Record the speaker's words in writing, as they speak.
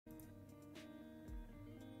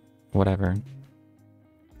whatever.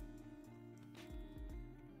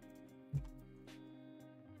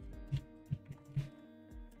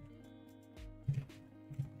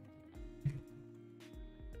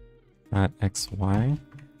 Not XY.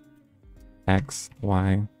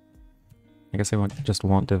 XY. I guess I just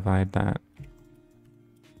won't divide that.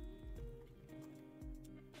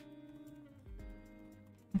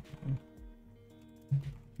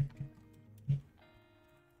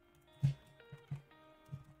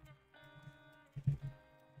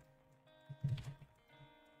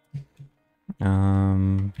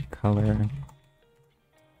 Color.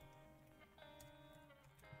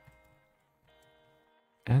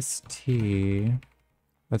 ST.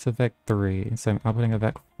 That's a vec 3, so I'm outputting a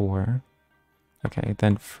vec 4. Okay,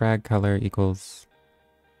 then frag color equals...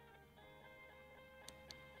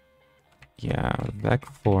 Yeah, vec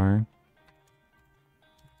 4.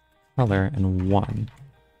 Color and 1.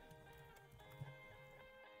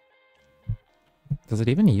 Does it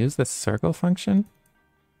even use the circle function?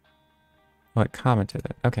 Oh, it commented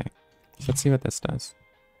it. Okay, so let's see what this does.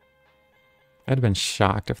 I'd have been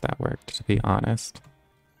shocked if that worked, to be honest.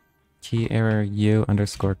 Key error u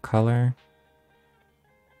underscore color.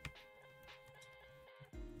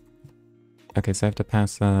 Okay, so I have to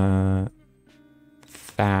pass that.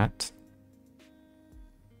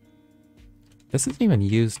 This isn't even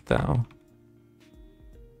used though.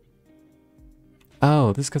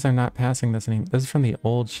 Oh, this is because I'm not passing this anymore. This is from the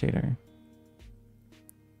old shader.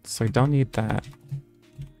 So I don't need that.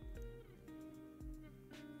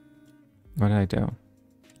 What did I do?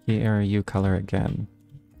 Key error U color again.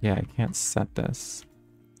 Yeah, I can't set this.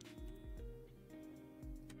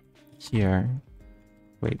 Here.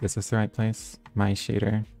 Wait, is this the right place? My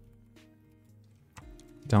shader.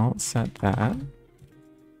 Don't set that.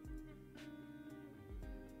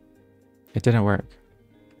 It didn't work.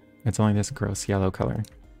 It's only this gross yellow color.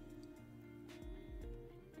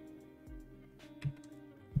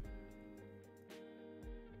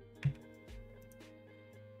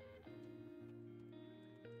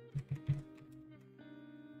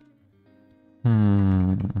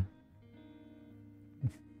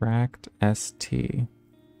 Fract ST.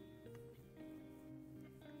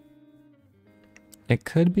 It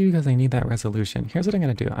could be because I need that resolution. Here's what I'm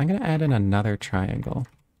going to do. I'm going to add in another triangle.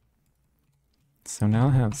 So now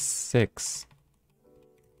I have 6.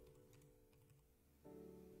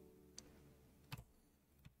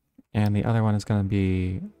 And the other one is going to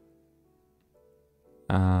be...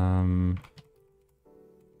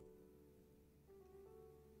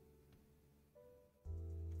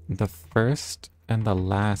 the first and the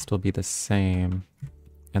last will be the same.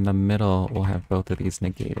 And the middle will have both of these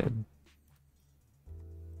negated.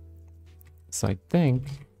 So I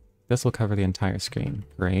think this will cover the entire screen.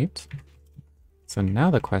 Great. So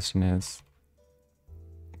now the question is,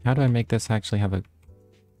 how do I make this actually have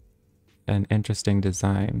an interesting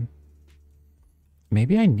design?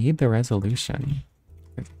 Maybe I need the resolution.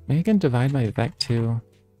 Maybe I can divide my vec to...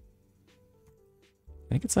 I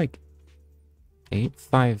think it's like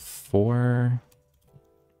 854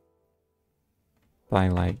 by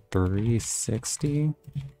like 360.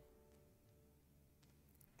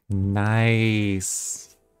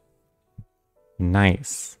 Nice.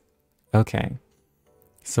 Nice. Okay.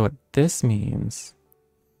 So what this means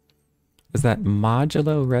is that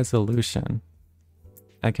modulo resolution,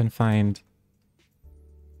 I can find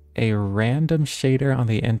a random shader on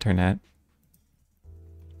the internet.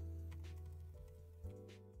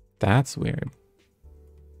 That's weird.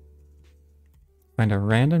 Find a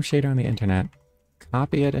random shader on the internet,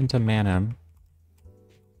 copy it into Manim,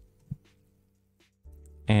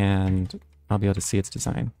 and I'll be able to see its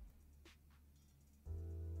design.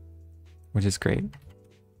 Which is great.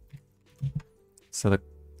 So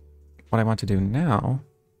what I want to do now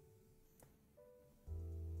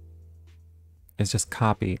is just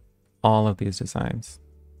copy all of these designs.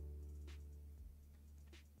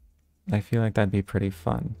 I feel like that'd be pretty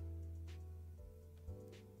fun.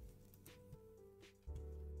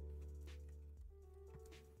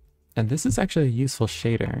 And this is actually a useful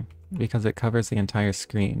shader because it covers the entire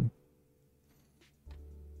screen.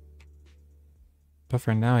 But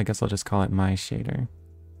for now, I guess I'll just call it my shader.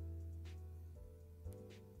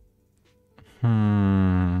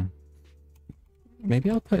 Maybe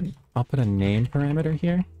I'll put a name parameter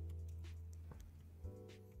here.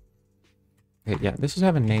 Okay, yeah, this should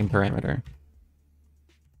have a name parameter.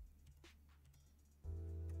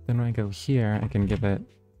 Then when I go here, I can give it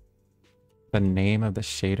the name of the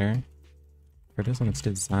shader. For this one, it's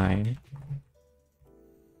design.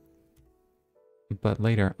 But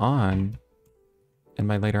later on, and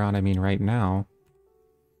by later on I mean right now,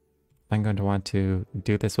 I'm going to want to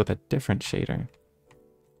do this with a different shader.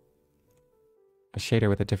 A shader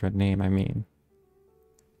with a different name, I mean.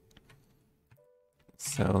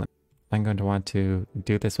 So I'm going to want to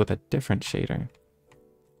do this with a different shader.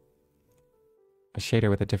 A shader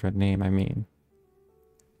with a different name, I mean.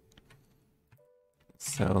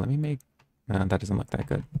 So let me make... that doesn't look that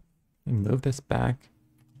good. Let me move this back.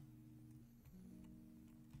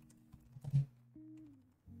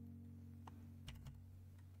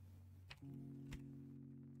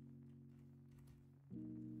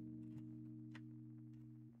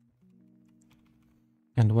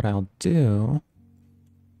 And what I'll do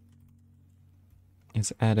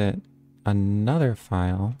is edit another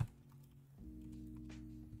file.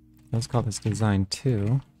 Let's call this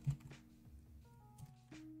design2.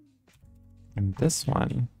 And this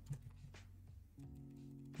one,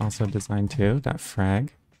 also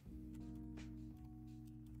design2.frag.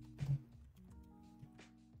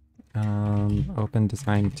 Open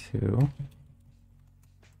design2.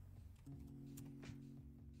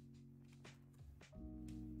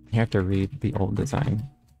 You have to read the old design.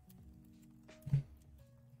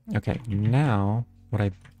 Okay, now what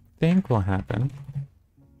I think will happen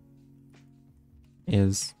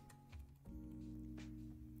is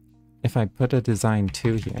if I put a design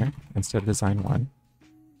 2 here instead of design 1,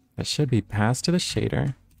 that should be passed to the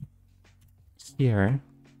shader here.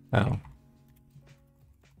 Oh.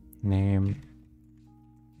 Name.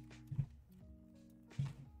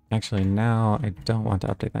 Actually, now I don't want to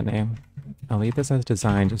update that name. I'll leave this as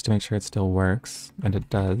design just to make sure it still works, and it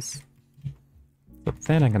does. But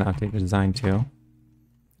then I'm going to update the design too.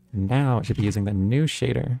 Now it should be using the new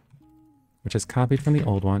shader, which is copied from the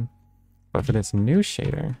old one. But for this new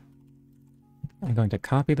shader, I'm going to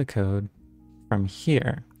copy the code from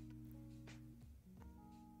here.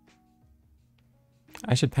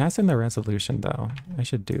 I should pass in the resolution though. I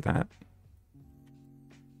should do that.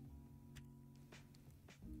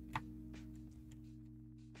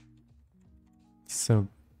 So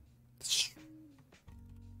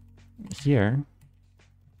here,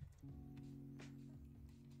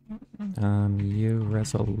 U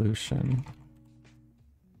resolution.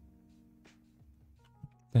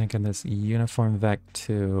 Then again, this uniform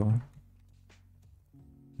vec2,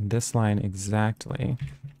 this line exactly.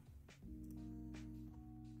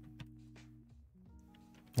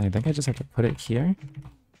 I think I just have to put it here.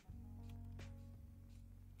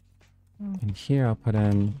 And here I'll put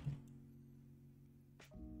in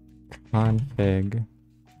config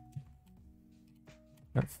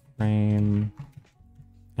frame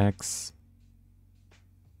x.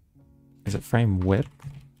 Is it frame width?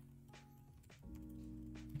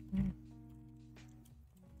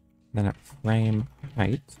 Then at frame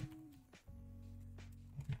height.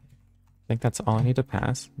 I think that's all I need to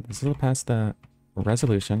pass. This will pass the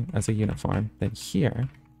resolution as a uniform. Then here,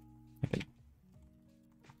 I can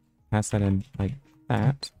pass that in like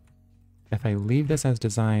that. If I leave this as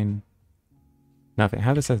design, now if I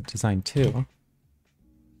have this as design 2,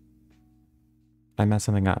 I mess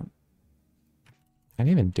something up. I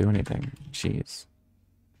didn't even do anything. Jeez.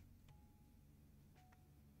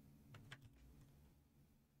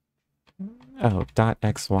 Oh,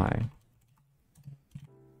 .xy.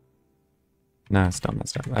 No, still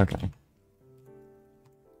messed up. Okay.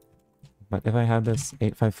 But if I have this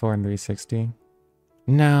 854 and 360...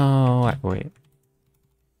 No! Wait.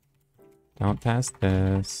 Don't pass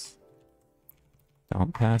this.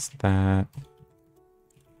 Don't pass that.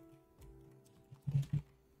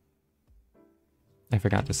 I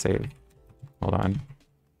forgot to save. Hold on.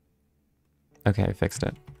 Okay, I fixed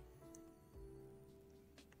it.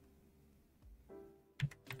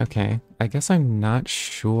 Okay, I guess I'm not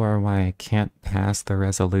sure why I can't pass the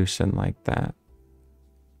resolution like that.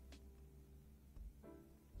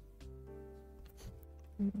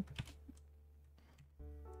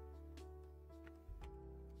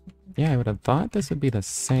 Yeah, I would have thought this would be the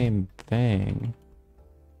same thing.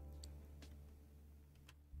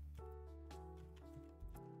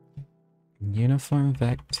 Uniform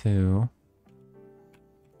vec2.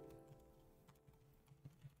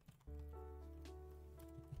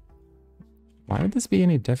 Why would this be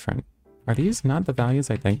any different? Are these not the values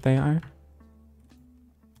I think they are?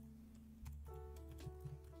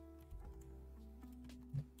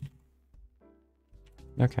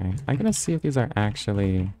 Okay, I'm gonna see if these are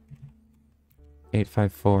actually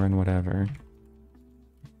 854 and whatever.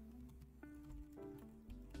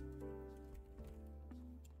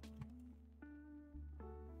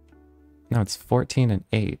 No, it's 14 and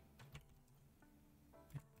 8.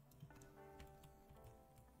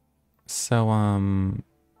 So,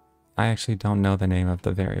 I actually don't know the name of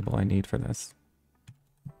the variable I need for this.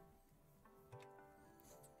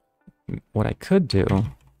 what I could do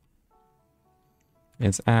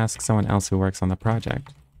is ask someone else who works on the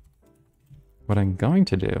project. What I'm going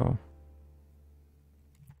to do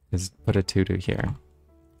is put a to-do here.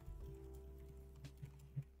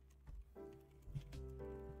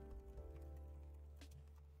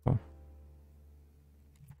 Oh.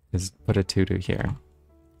 Is put a to-do here.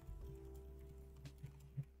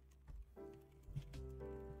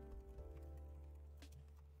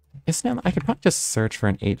 I could probably just search for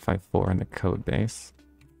an 854 in the code base,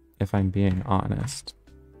 if I'm being honest.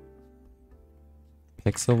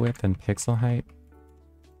 Pixel width and pixel height.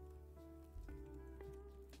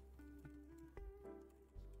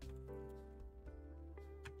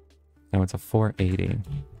 No, it's a 480.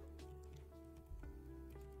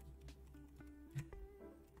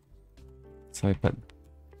 So I put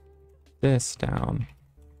this down.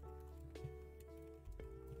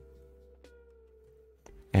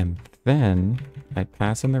 And then I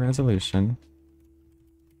pass in the resolution.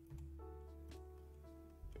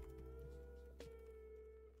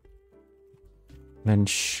 Then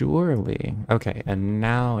surely, okay, and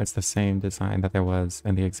now it's the same design that there was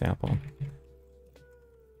in the example.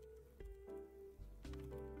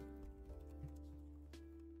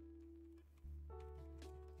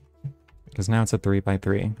 Because now it's a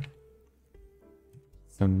 3x3.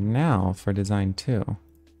 So now for design 2,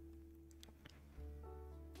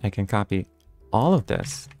 I can copy all of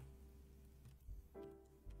this.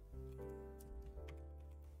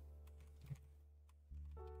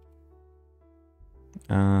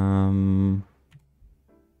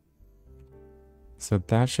 So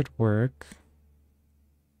that should work.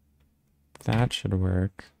 That should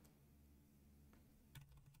work.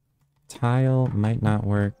 Tile might not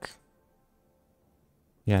work.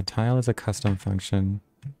 Yeah, tile is a custom function.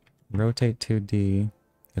 Rotate 2D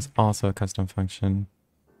is also a custom function.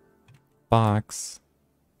 Box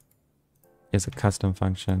is a custom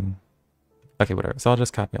function. Okay, whatever. So I'll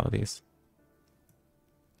just copy all of these.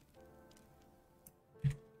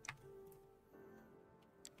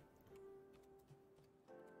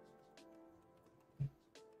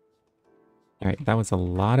 All right, that was a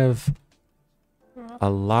lot of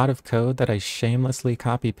code that I shamelessly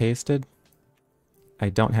copy pasted. I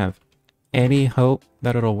don't have any hope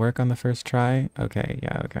that it'll work on the first try. Okay,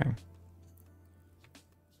 yeah, okay.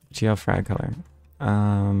 Geofrag color.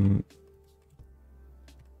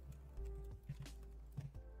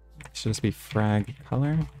 Should just be frag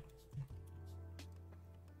color.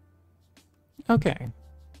 Okay.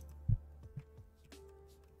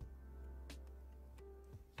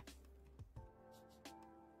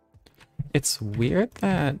 It's weird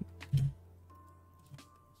that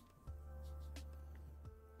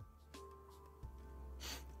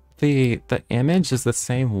the image is the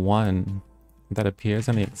same one that appears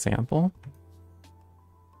in the example,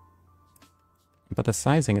 but the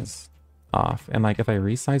sizing is off. And like if I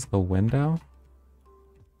resize the window,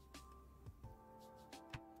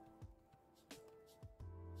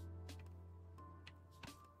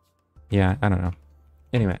 yeah, I don't know.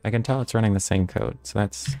 Anyway, I can tell it's running the same code, so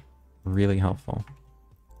that's really helpful.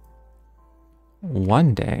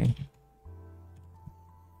 One day,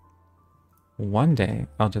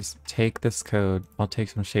 I'll just take this code, I'll take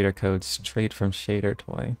some shader code straight from Shader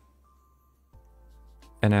Toy,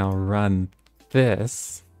 and I'll run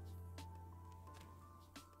this.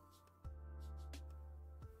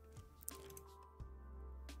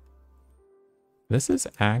 This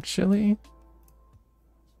isn't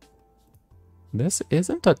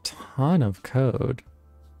a ton of code.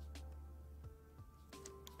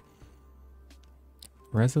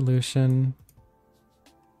 Resolution.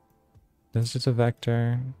 This is just a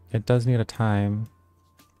vector. It does need a time.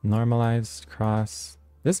 Normalized cross.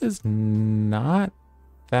 This is not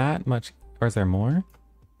that much. Or is there more?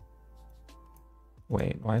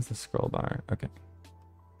 Wait, why is the scroll bar? Okay.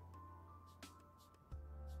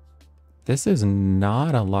 This is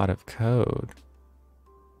not a lot of code.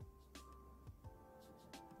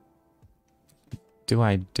 Do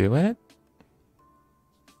I do it?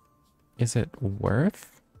 Is it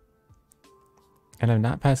worth? And I'm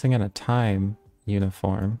not passing in a time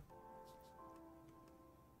uniform.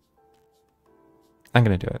 I'm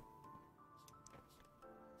gonna do it.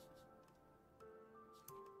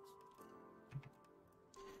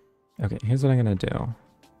 Okay, here's what I'm gonna do. I'm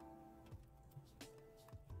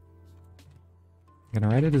gonna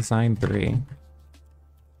write a design 3.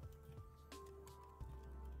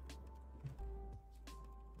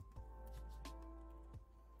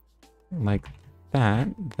 Like that,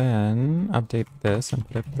 then update this and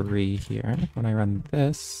put a 3 here. When I run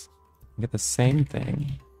this, I get the same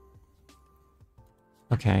thing.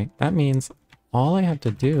 Okay, that means all I have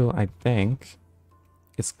to do, I think,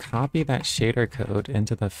 is copy that shader code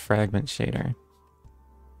into the fragment shader.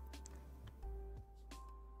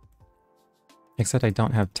 Except I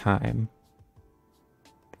don't have time.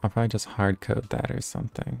 I'll probably just hard code that or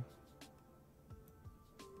something.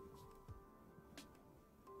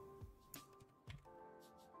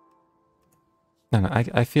 No,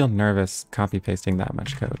 I feel nervous copy pasting that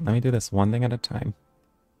much code. Let me do this one thing at a time.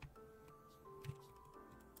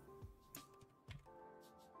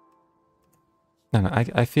 No,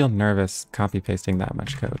 I feel nervous copy pasting that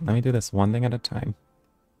much code. Let me do this one thing at a time.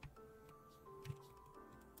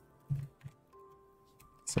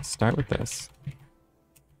 So start with this.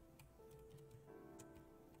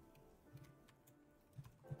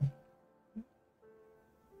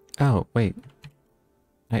 Oh, wait.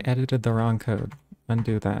 I edited the wrong code.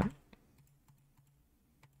 Undo that.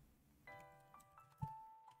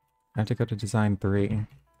 I have to go to design 3.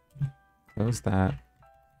 Close that.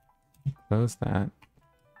 Close that.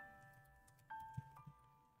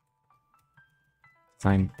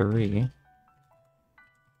 Design 3.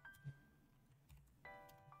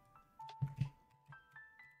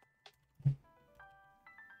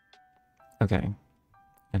 Okay.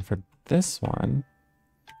 And for this one,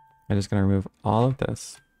 I'm just going to remove all of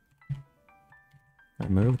this.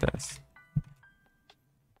 Remove this.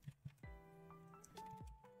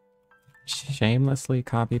 Shamelessly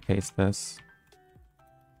copy paste this.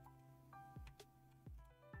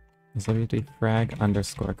 This will be frag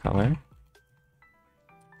underscore color.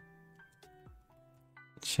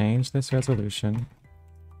 Change this resolution.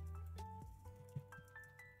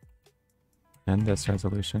 And this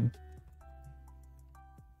resolution.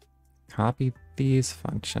 Copy these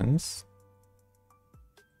functions.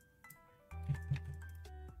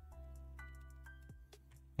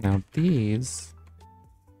 Now these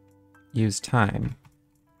use time.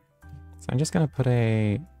 So I'm just going to put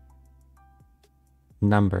a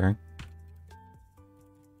number.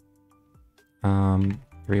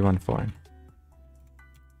 314.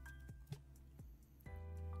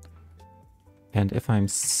 And if I'm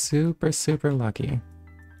super, super lucky,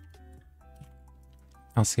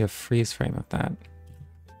 I'll see a freeze frame of that.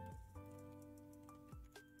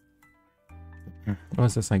 What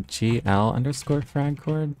was this, like GL underscore frag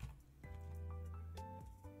chord?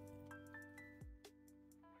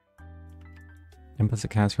 Implicit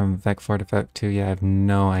cast from vec4 to vec2. Yeah, I have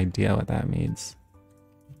no idea what that means.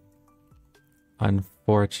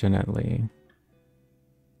 Unfortunately.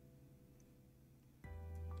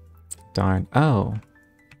 Darn. Oh.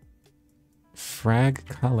 Frag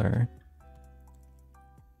color.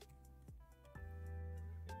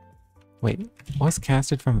 Wait, what's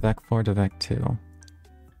casted from vec4 to vec2?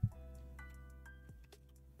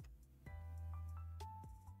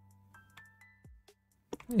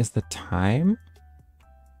 Is the time?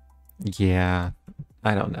 Yeah,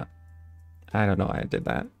 I don't know. I don't know why I did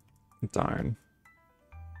that. Darn.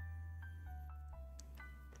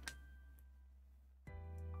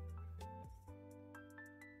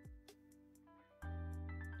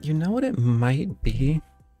 You know what it might be?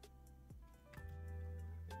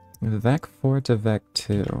 Vec4 to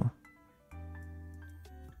vec2.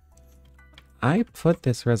 I put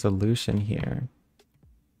this resolution here.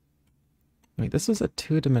 Wait, this was a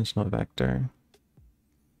 2-dimensional vector.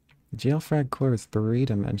 GLFrag core is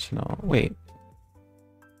 3-dimensional. Wait.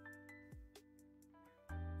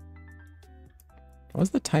 What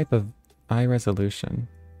was the type of eye resolution?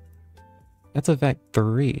 That's a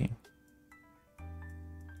vec3.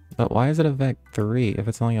 But why is it a vec3 if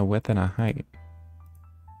it's only a width and a height?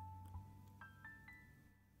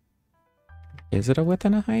 Is it a width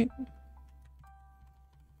and a height?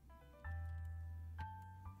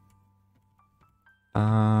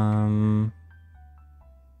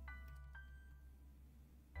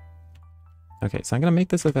 Okay, so I'm gonna make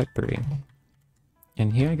this a vec3.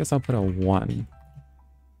 And here I guess I'll put a 1.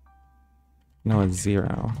 No, a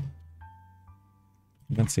 0.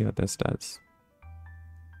 Let's see what this does.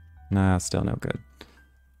 Nah, still no good.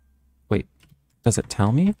 Wait, does it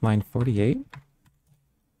tell me? Line 48?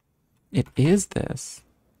 It is this.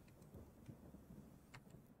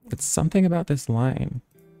 It's something about this line.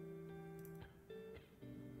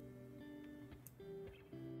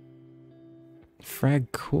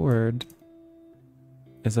 Frag chord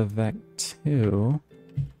is a vec2.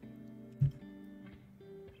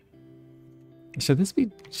 Should this be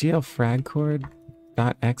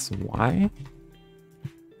glfragchord.xy?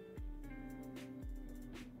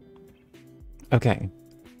 Okay.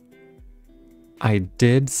 I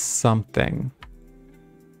did something.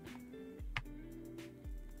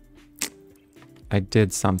 I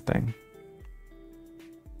did something.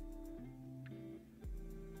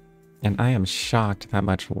 And I am shocked that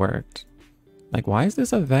much worked. Like, why is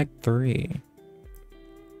this a vec3?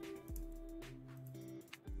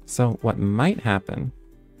 So what might happen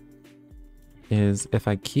is if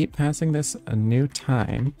I keep passing this a new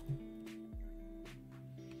time,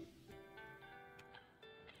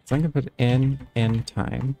 so I'm gonna put in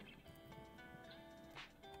time.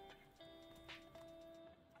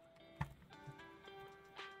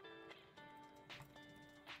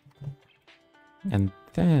 And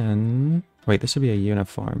then, wait, this should be a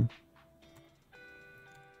uniform.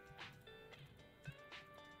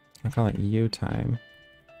 I'll call it U time.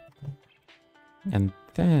 And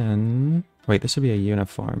then, wait, this should be a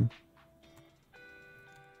uniform.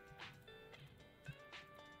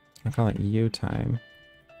 I'll call it U time.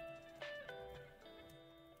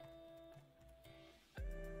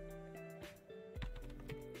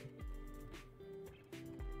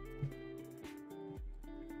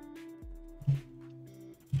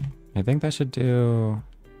 I think that should do...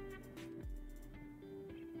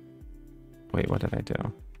 Wait, what did I do?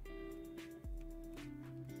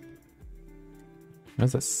 What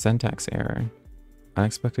is a syntax error?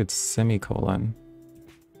 Unexpected semicolon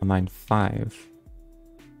on line 5.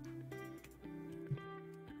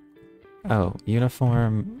 Oh,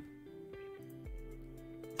 uniform.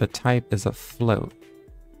 The type is a float.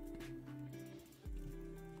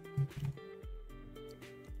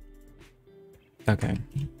 Okay.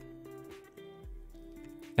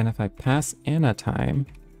 And if I pass in a time,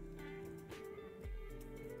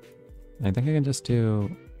 I think I can just do...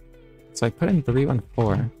 So I put in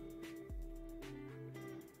 314.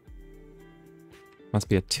 Must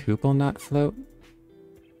be a tuple, not float.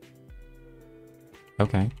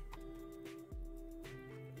 Okay.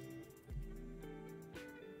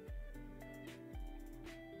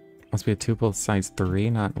 Must be a tuple size 3,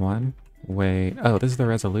 not 1. Wait. Oh, this is the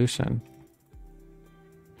resolution.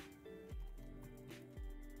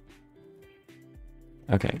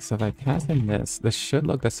 Okay, so if I pass in this, this should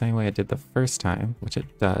look the same way it did the first time, which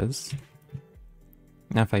it does.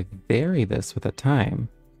 Now if I vary this with a time,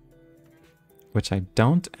 which I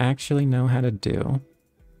don't actually know how to do,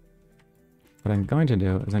 what I'm going to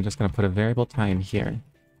do is I'm just going to put a variable time here.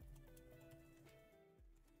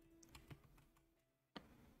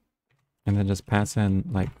 And then just pass in,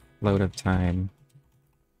 like, float of time.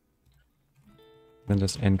 Then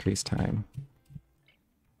just increase time.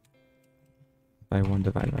 By 1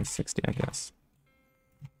 divided by 60, I guess.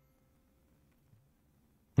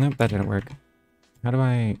 Nope, that didn't work. How do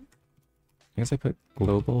I guess I put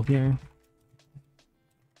global here.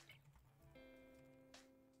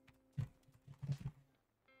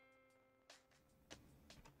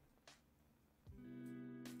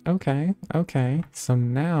 Okay, okay. So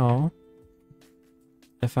now,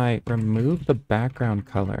 if I remove the background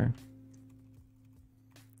color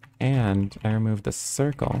and I remove the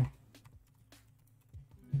circle,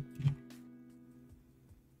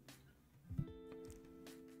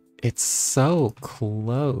 it's so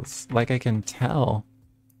close. Like I can tell.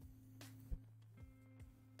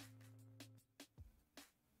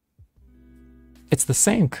 It's the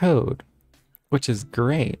same code, which is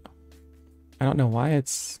great. I don't know why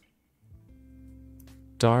it's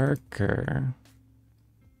darker.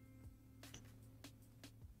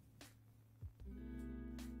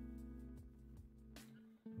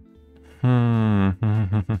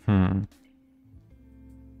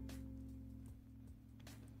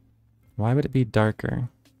 Why would it be darker?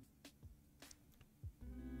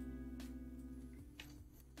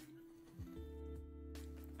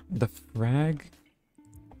 The frag,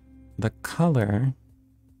 the color,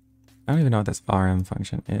 I don't even know what this RM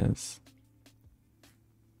function is.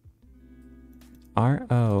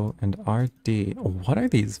 RO and RD, what are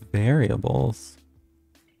these variables?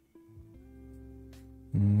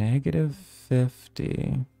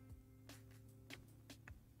 -50.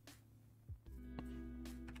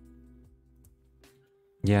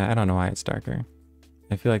 Yeah, I don't know why it's darker.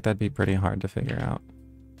 I feel like that'd be pretty hard to figure out.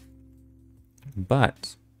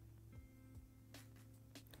 But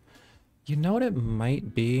you know what it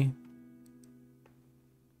might be?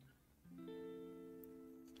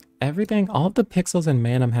 Everything, all of the pixels in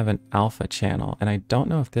Manim have an alpha channel, and I don't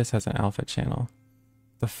know if this has an alpha channel.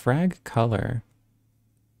 The frag color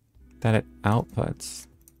that it outputs.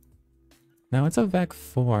 No, it's a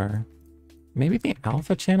vec4. Maybe the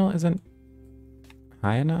alpha channel isn't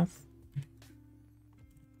high enough?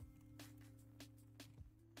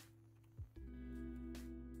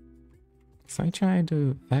 So I try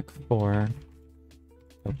to vec4,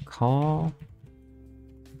 so call.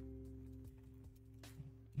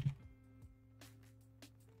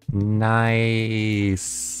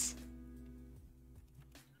 Nice.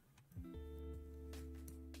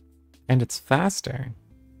 And it's faster.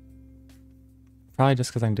 Probably just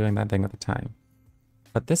because I'm doing that thing with the time.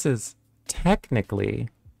 But this is technically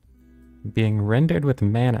being rendered with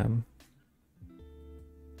Manim.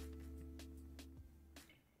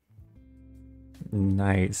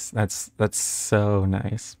 Nice. That's so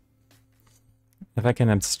nice. If I can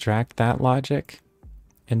abstract that logic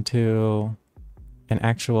into an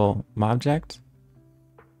actual object,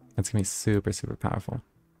 that's gonna be super, super powerful.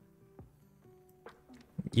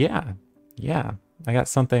 Yeah, yeah. I got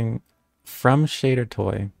something from Shader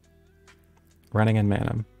Toy running in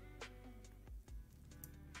Manim.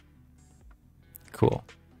 Cool.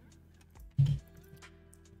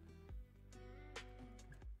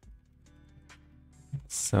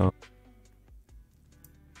 So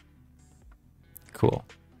cool.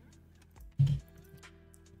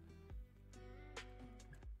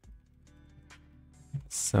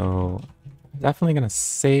 So definitely gonna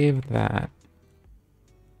save that.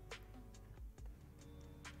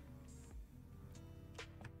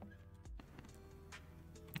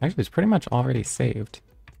 Actually, it's pretty much already saved.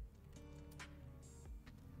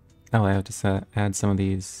 Oh, I have to add some of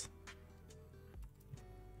these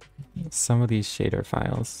shader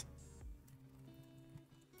files.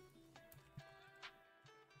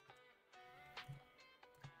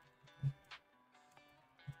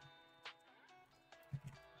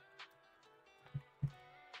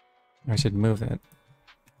 I should move it.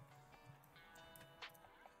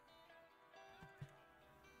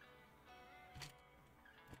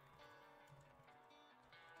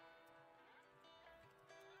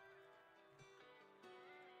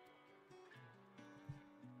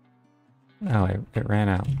 Oh, it ran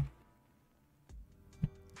out.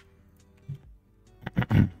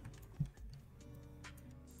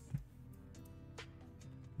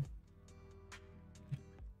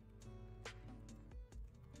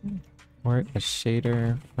 Or a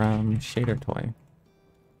shader from Shader Toy.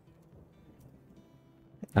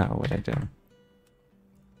 Oh, what'd I do?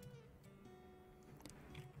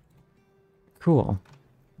 Cool.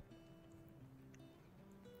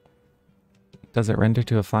 Does it render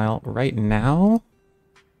to a file right now?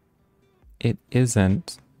 It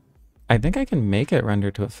isn't. I think I can make it render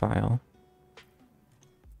to a file.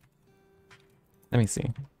 Let me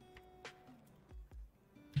see.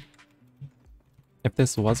 If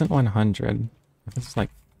this wasn't 100, if this is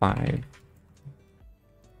like 5,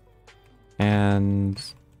 and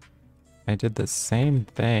I did the same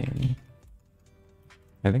thing,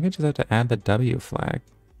 I think I just have to add the W flag.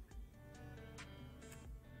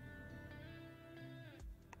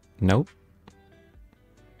 Nope.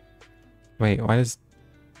 Wait, why does...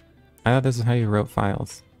 I thought this is how you wrote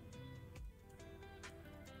files.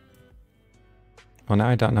 Well, now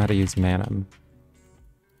I don't know how to use Manim.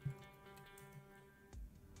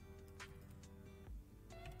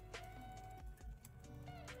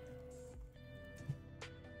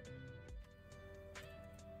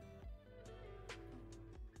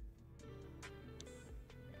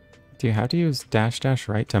 Do you have to use --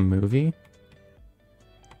 right to movie?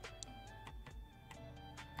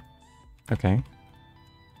 Okay.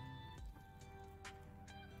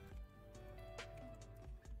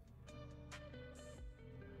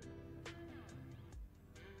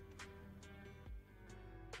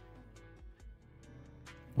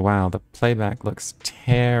 Wow, the playback looks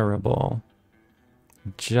terrible.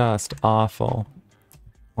 Just awful.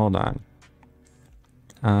 Hold on.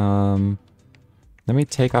 Let me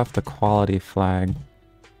take off the quality flag.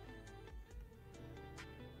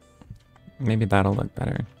 Maybe that'll look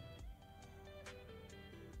better.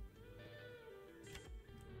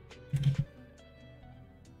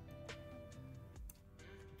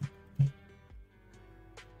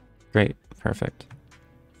 Great, perfect.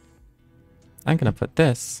 I'm gonna put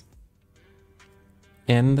this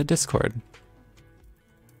in the Discord.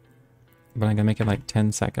 But I'm gonna make it like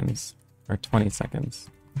 10 seconds or 20 seconds.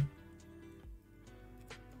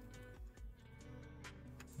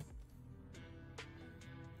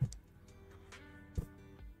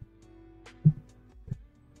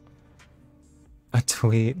 A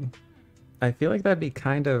tweet. I feel like that'd be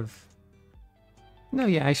kind of... No,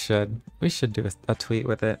 yeah, I should. We should do a tweet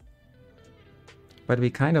with it. But it'd be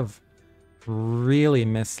kind of really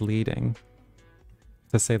misleading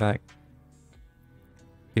to say that.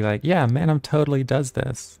 Be like, yeah, Manim totally does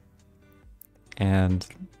this. And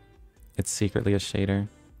it's secretly a shader.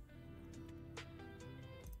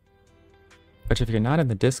 Which if you're not in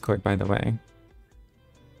the Discord, by the way,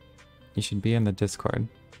 you should be in the Discord.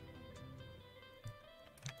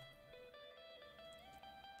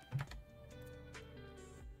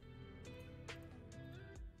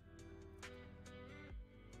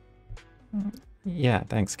 Yeah,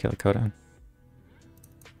 thanks, Kilikota.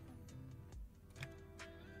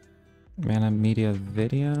 Manim Media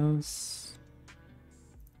Videos.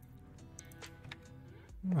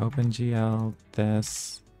 OpenGL,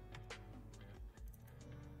 this.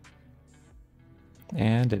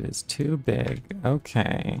 And it is too big.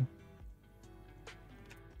 Okay.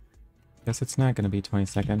 Guess it's not going to be 20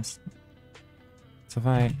 seconds. So if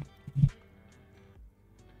I...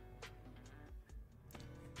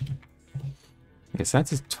 Okay, so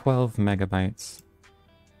that's 12 megabytes.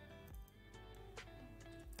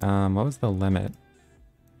 What was the limit?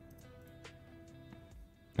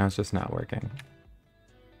 Now it's just not working.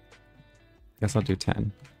 Guess I'll do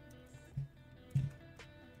 10.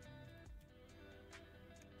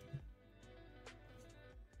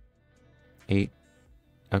 Eight.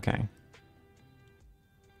 Okay.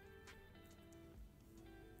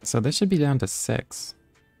 So this should be down to 6.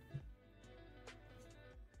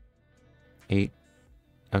 8.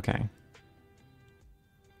 Okay.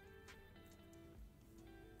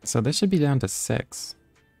 So this should be down to 6.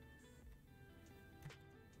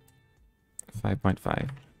 5.5.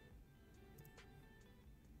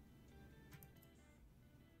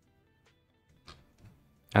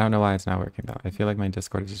 I don't know why it's not working though. I feel like my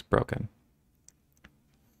Discord is just broken.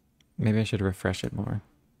 Maybe I should refresh it more.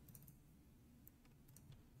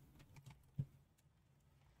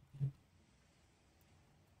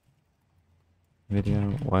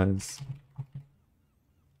 Video was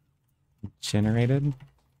generated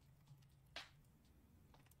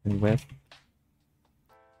with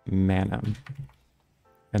Manim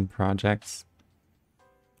and projects.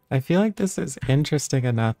 I feel like this is interesting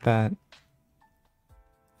enough that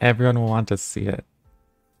everyone will want to see it.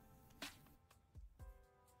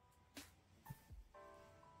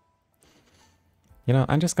 You know,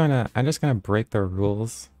 I'm just gonna break the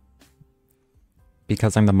rules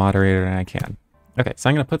because I'm the moderator and I can. Okay, so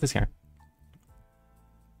I'm gonna put this here.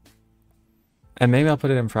 And maybe I'll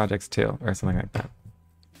put it in projects too, or something like that.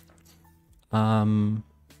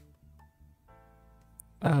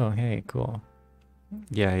 Oh, hey, cool.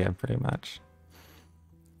 Yeah, pretty much.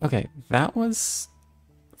 Okay, that was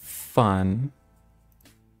fun.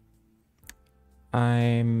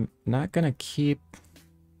 I'm not gonna keep...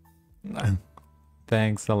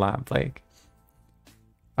 Thanks a lot, Blake.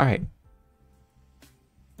 Alright.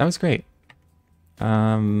 That was great.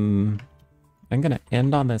 I'm gonna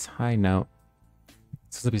end on this high note.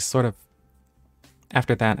 This will be sort of...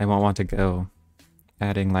 After that, I won't want to go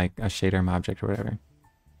adding like a ShaderMobject or whatever.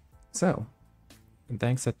 So,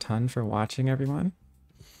 thanks a ton for watching, everyone.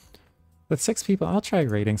 With 6 people, I'll try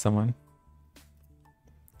rating someone.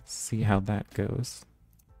 See how that goes.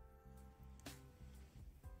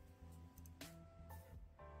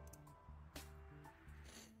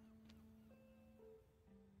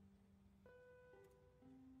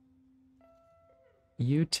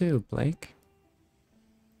 You too, Blake.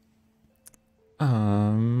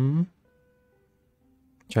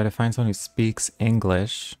 Try to find someone who speaks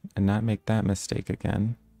English and not make that mistake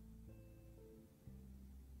again.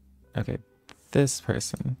 Okay, this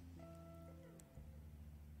person.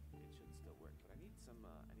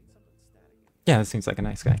 Yeah, this seems like a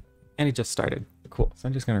nice guy. And he just started. Cool. So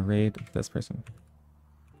I'm just gonna raid this person.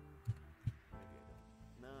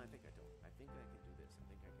 No, I think I don't. I think I can do this.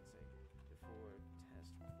 I think I can say before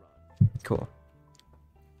test run. Cool.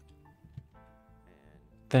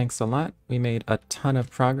 Thanks a lot. We made a ton of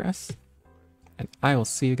progress. And I will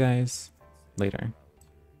see you guys later.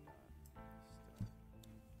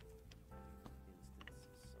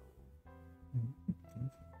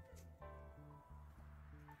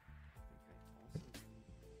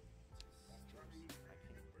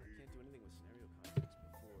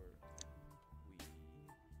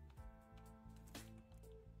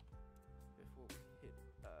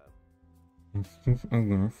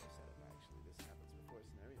 Actually, this happens before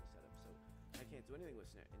scenario setup, so I can't do anything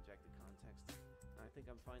with injected context. I think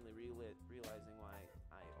I'm finally realizing why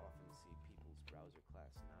I often see people's browser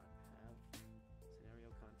class not have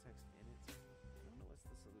scenario context in it. I don't know what's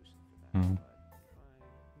the solution for that, but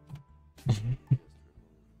if I just remove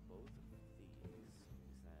both of these,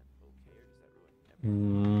 is that okay, or does that ruin everything?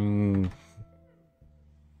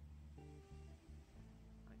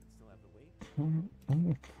 I can still have the weight.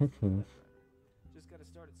 Just gotta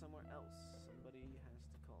start it somewhere else. Somebody has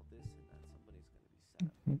to call this, and that somebody's gonna be set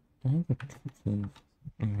up.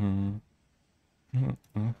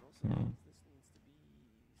 Also, this needs to be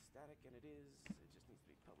static, and it is. It just needs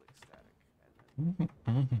to be public static, and then.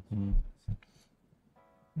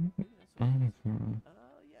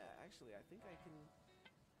 Yeah, actually, I think I can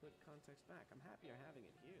put context back. I'm happier having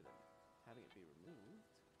it here than having it be removed.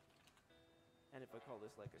 And if I call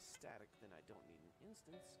this like a static, then I don't need an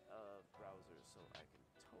instance of browser, so I can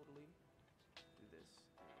totally do this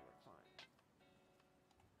and it'll work fine.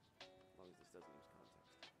 As long as this doesn't use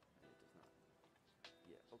context. And it does not.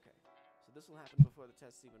 Yeah, okay. So this will happen before the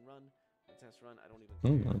tests even run. The tests run, I don't even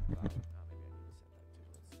care about... maybe I need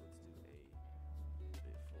to set that too.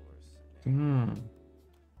 Let's do a before scenario.